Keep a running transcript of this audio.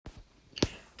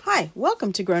Hi,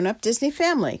 welcome to Grown Up Disney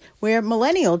Family, where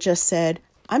Millennial just said,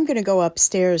 I'm going to go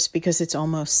upstairs because it's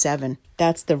almost 7.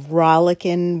 That's the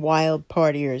rollicking wild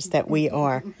partiers that we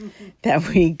are, that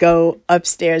we go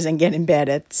upstairs and get in bed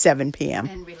at 7 p.m.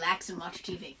 And relax and watch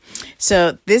TV.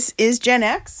 So this is Gen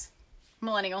X.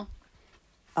 Millennial.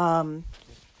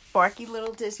 Barky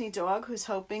little Disney dog who's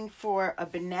hoping for a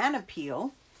banana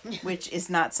peel, which is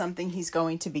not something he's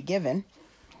going to be given.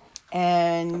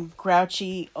 And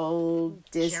grouchy old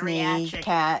Disney Geriatric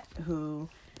cat who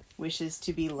wishes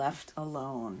to be left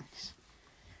alone.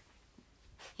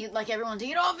 He'd like everyone to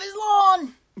get off his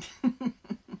lawn. All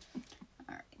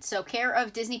right. So, care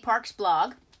of Disney Parks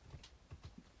blog.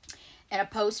 And a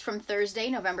post from Thursday,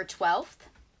 November 12th.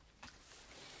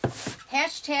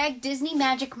 Hashtag Disney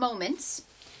Magic Moments.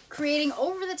 Creating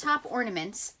over-the-top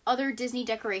ornaments, other Disney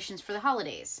decorations for the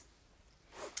holidays.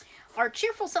 Our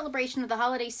cheerful celebration of the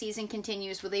holiday season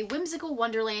continues with a whimsical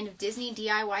wonderland of Disney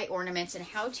DIY ornaments and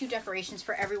how-to decorations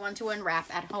for everyone to unwrap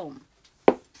at home.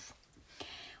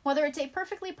 Whether it's a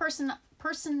perfectly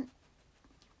personalizable...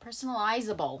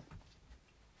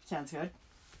 Sounds good.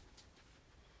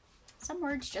 Some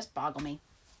words just boggle me.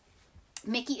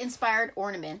 Mickey-inspired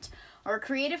ornament or a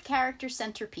creative character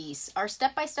centerpiece, our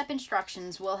step-by-step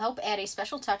instructions will help add a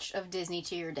special touch of Disney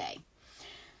to your day.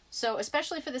 So,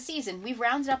 especially for the season, we've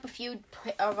rounded up a few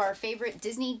of our favorite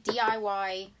Disney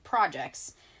DIY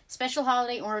projects, special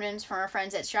holiday ornaments from our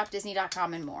friends at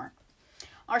shopdisney.com and more.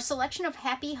 Our selection of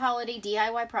happy holiday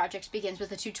DIY projects begins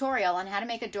with a tutorial on how to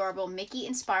make adorable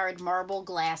Mickey-inspired marble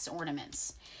glass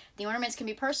ornaments. The ornaments can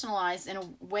be personalized in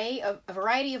a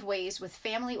variety of ways with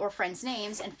family or friends'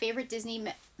 names and favorite Disney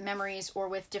memories or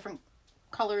with different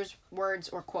colors, words,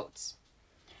 or quotes.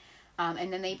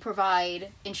 And then they provide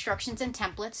instructions and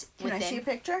templates. Can I see a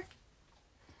picture?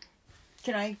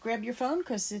 Can I grab your phone?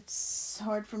 Because it's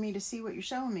hard for me to see what you're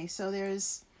showing me. So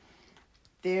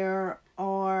there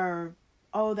are,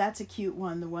 oh, that's a cute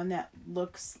one. The one that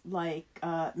looks like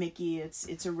Mickey.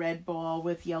 It's a red ball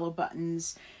with yellow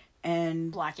buttons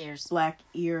and black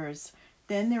ears.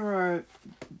 Then there are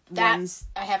ones.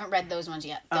 I haven't read those ones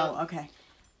yet. Oh, okay.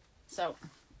 So,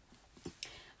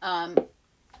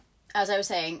 as I was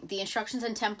saying, the instructions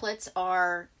and templates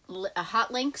are hot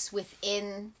links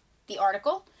within the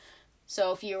article.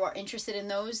 So if you are interested in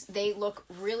those, they look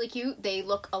really cute. They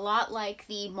look a lot like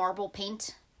the marble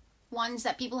paint ones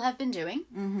that people have been doing.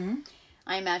 Mm-hmm.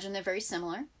 I imagine they're very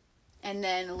similar. And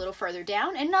then a little further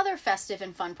down, another festive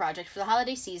and fun project for the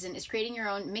holiday season is creating your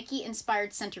own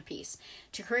Mickey-inspired centerpiece.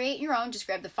 To create your own, just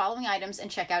grab the following items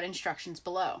and check out instructions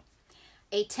below.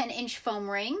 A 10-inch foam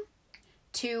ring,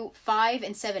 2 5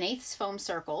 7/8 foam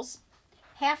circles,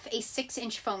 half a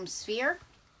 6-inch foam sphere,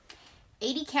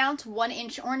 80 count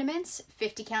 1-inch ornaments,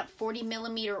 50 count 40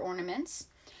 millimeter ornaments,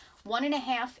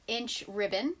 1.5-inch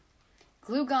ribbon,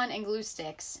 glue gun and glue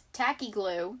sticks, tacky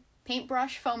glue,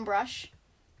 paintbrush, foam brush,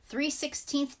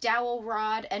 3/16 dowel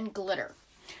rod, and glitter.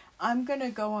 I'm going to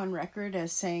go on record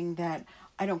as saying that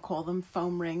I don't call them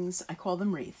foam rings. I call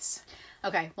them wreaths.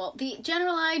 Okay, well, the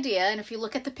general idea, and if you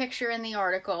look at the picture in the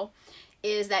article,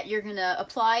 is that you're going to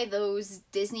apply those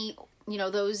Disney,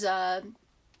 those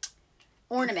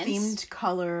ornaments. Themed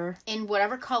color. In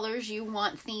whatever colors you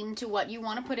want, themed to what you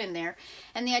want to put in there.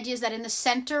 And the idea is that in the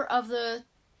center of the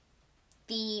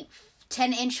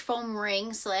 10-inch foam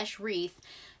ring / wreath,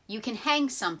 you can hang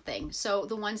something. So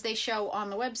the ones they show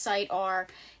on the website are,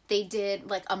 they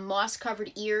did like a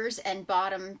moss-covered ears and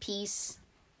bottom piece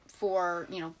for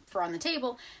on the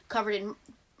table, covered in,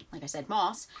 like I said,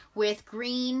 moss, with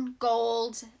green,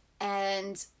 gold,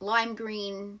 and lime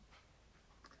green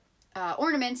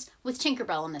ornaments with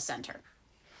Tinkerbell in the center.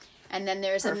 And then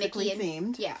there's perfectly a Mickey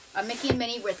themed. Yeah, a Mickey and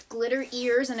Minnie with glitter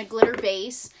ears and a glitter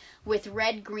base with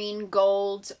red, green,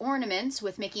 gold ornaments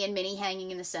with Mickey and Minnie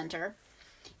hanging in the center.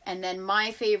 And then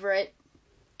my favorite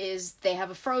is they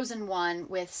have a Frozen one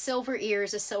with silver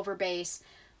ears, a silver base,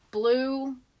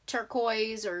 blue,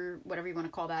 turquoise, or whatever you want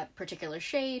to call that particular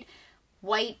shade,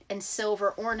 white and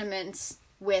silver ornaments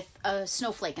with a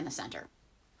snowflake in the center.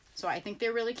 So I think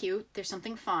they're really cute. There's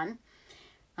something fun.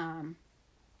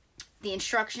 The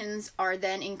instructions are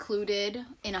then included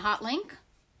in a hot link.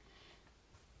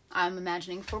 I'm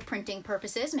imagining for printing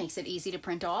purposes, makes it easy to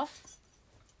print off.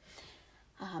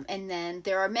 And then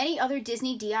there are many other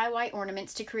Disney DIY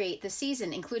ornaments to create this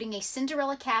season, including a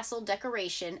Cinderella Castle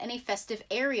decoration and a festive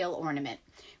Ariel ornament,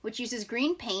 which uses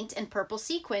green paint and purple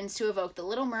sequins to evoke the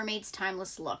Little Mermaid's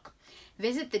timeless look.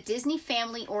 Visit the Disney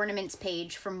Family Ornaments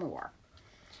page for more.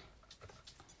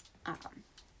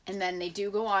 And then they do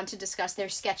go on to discuss their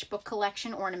sketchbook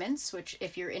collection ornaments, which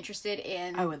if you're interested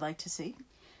in... I would like to see.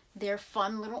 They're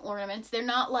fun little ornaments. They're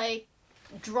not like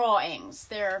drawings.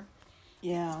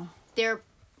 Yeah. They're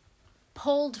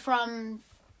pulled from,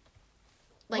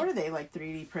 like, what are they, like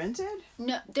 3D printed?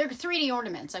 no, they're 3D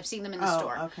ornaments. I've seen them in the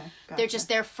store. Okay. Gotcha.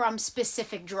 They're from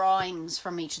specific drawings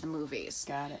from each of the movies.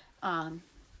 Got it.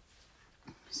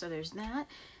 So there's that.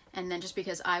 And then just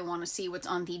because I want to see what's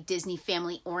on the Disney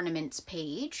Family Ornaments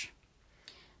page.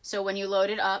 So when you load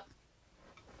it up,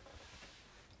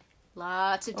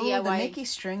 lots of DIY. Oh, the Mickey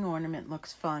string ornament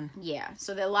looks fun. Yeah,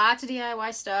 so there are lots of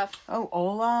DIY stuff. Oh,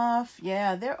 Olaf.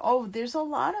 Yeah, there's a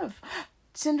lot of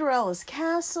Cinderella's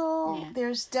Castle. Yeah.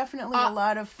 There's definitely a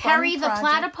lot of fun Perry the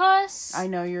Platypus. I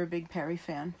know you're a big Perry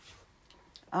fan.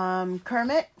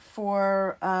 Kermit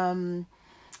for grown-up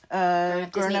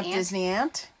Disney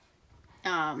Ant.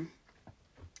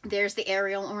 There's the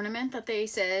Ariel ornament that they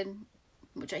said,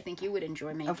 which I think you would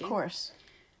enjoy making. Of course.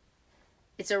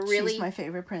 It's a really... She's my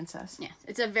favorite princess. Yeah,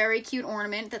 it's a very cute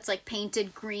ornament that's like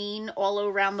painted green all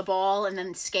around the ball, and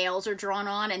then scales are drawn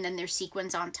on, and then there's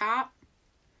sequins on top.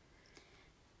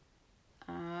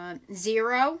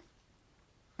 Zero.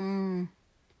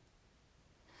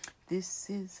 This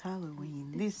is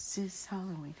Halloween. This is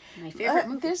Halloween. My favorite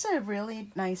movie. There's a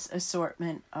really nice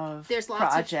assortment of There's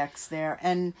lots projects there.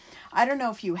 And I don't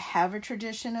know if you have a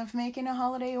tradition of making a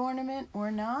holiday ornament or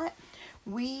not.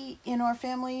 We, in our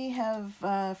family,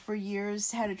 have for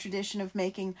years had a tradition of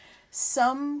making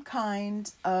some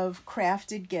kind of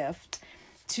crafted gift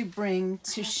to bring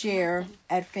to share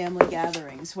at family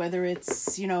gatherings, whether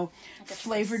it's,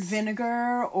 flavored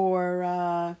vinegar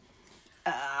or...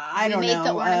 I don't know. We made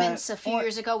the ornaments a few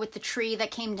years ago with the tree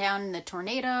that came down in the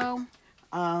tornado.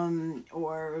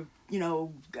 Or,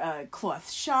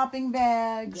 cloth shopping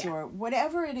bags or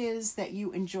whatever it is that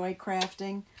you enjoy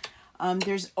crafting.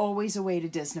 There's always a way to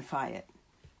Disneyfy it.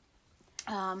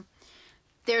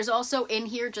 There's also in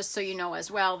here, just so you know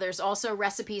as well, there's also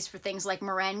recipes for things like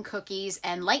meringue cookies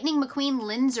and Lightning McQueen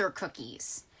Linzer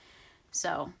cookies.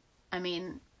 So, I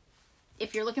mean,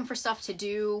 if you're looking for stuff to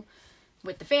do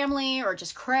with the family or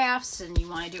just crafts and you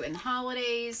want to do it in the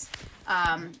holidays,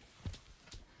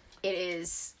 it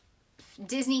is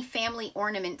Disney Family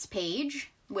Ornaments page,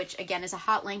 which again is a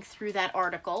hot link through that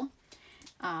article.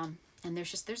 And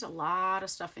there's a lot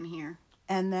of stuff in here.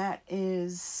 And that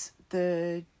is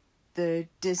the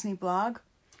Disney blog?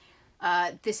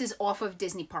 This is off of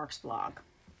Disney Parks blog.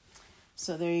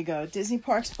 So there you go. Disney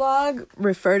Parks blog.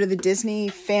 Refer to the Disney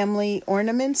Family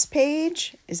Ornaments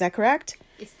page. Is that correct?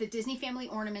 It's the Disney Family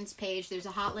Ornaments page. There's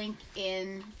a hot link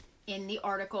in the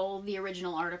article, the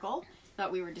original article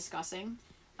that we were discussing.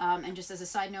 And just as a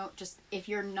side note, just if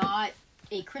you're not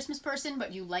a Christmas person,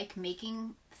 but you like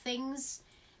making things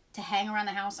to hang around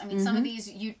the house. I mean, some of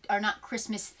these you are not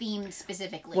Christmas themed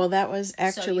specifically. Well, that was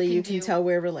actually, so you can tell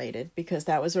we're related, because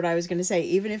that was what I was going to say.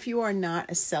 Even if you are not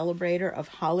a celebrator of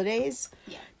holidays,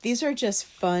 these are just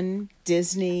fun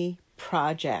Disney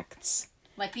projects.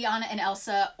 Like the Anna and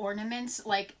Elsa ornaments,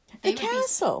 like the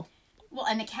castle.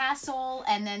 And the castle,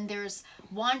 and then there's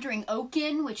Wandering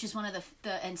Oaken, which is one of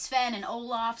the and Sven and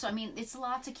Olaf. So I mean, it's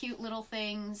lots of cute little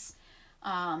things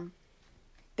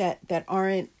that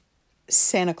aren't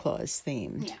Santa Claus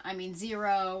themed. Yeah, I mean,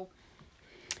 Zero.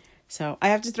 So I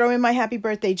have to throw in my Happy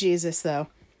Birthday Jesus though.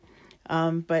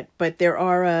 But there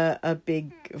are a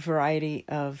big variety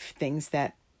of things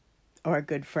that are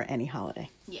good for any holiday.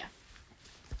 Yeah.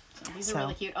 So these are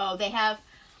really cute. Oh, they have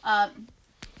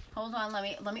hold on,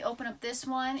 let me open up this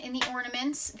one in the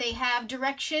ornaments. They have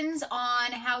directions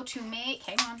on how to make,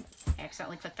 hang on, I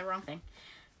accidentally clicked the wrong thing.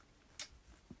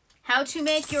 How to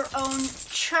make your own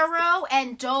churro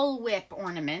and Dole Whip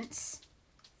ornaments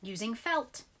using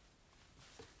felt.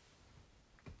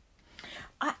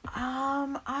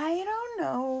 I don't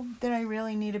know that I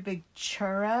really need a big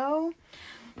churro,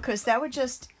 because that would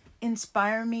just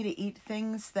inspire me to eat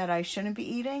things that I shouldn't be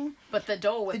eating. But the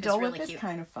Dole Whip is really cute. Is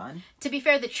kind of fun. To be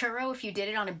fair, the churro, if you did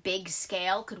it on a big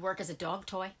scale, could work as a dog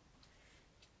toy.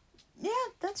 Yeah,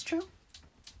 that's true.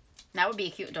 That would be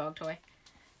a cute dog toy.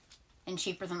 And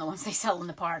cheaper than the ones they sell in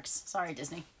the parks. Sorry,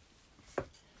 Disney.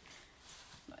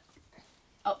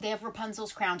 Oh, they have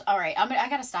Rapunzel's crown. All right, I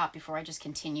gotta stop before I just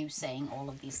continue saying all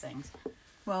of these things.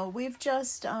 Well, we've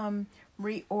just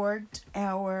reorged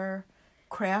our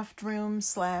craft room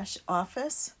 /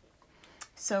 office.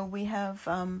 So we have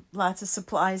lots of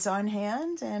supplies on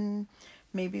hand, and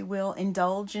maybe we'll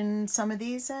indulge in some of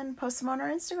these and post them on our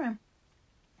Instagram.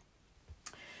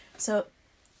 So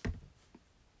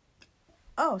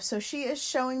she is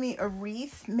showing me a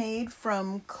wreath made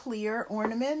from clear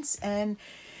ornaments, and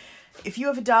if you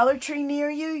have a Dollar Tree near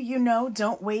you,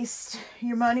 don't waste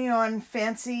your money on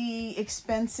fancy,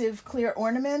 expensive clear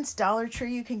ornaments. Dollar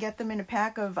Tree, you can get them in a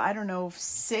pack of,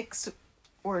 6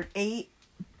 or $8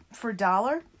 for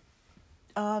 $1.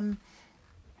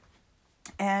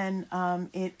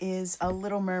 It is a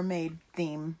Little Mermaid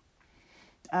theme.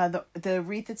 The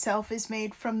wreath itself is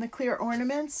made from the clear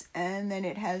ornaments, and then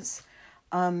it has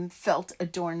felt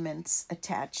adornments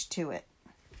attached to it.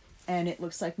 And it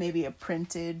looks like maybe a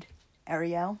printed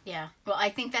Ariel. Yeah. Well, I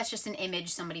think that's just an image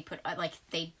somebody put, like,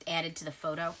 they added to the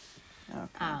photo.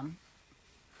 Okay.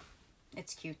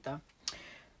 It's cute, though.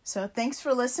 So thanks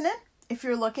for listening. If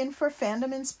you're looking for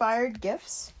fandom-inspired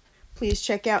gifts, please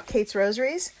check out Kate's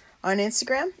Rosaries on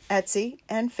Instagram, Etsy,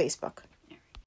 and Facebook.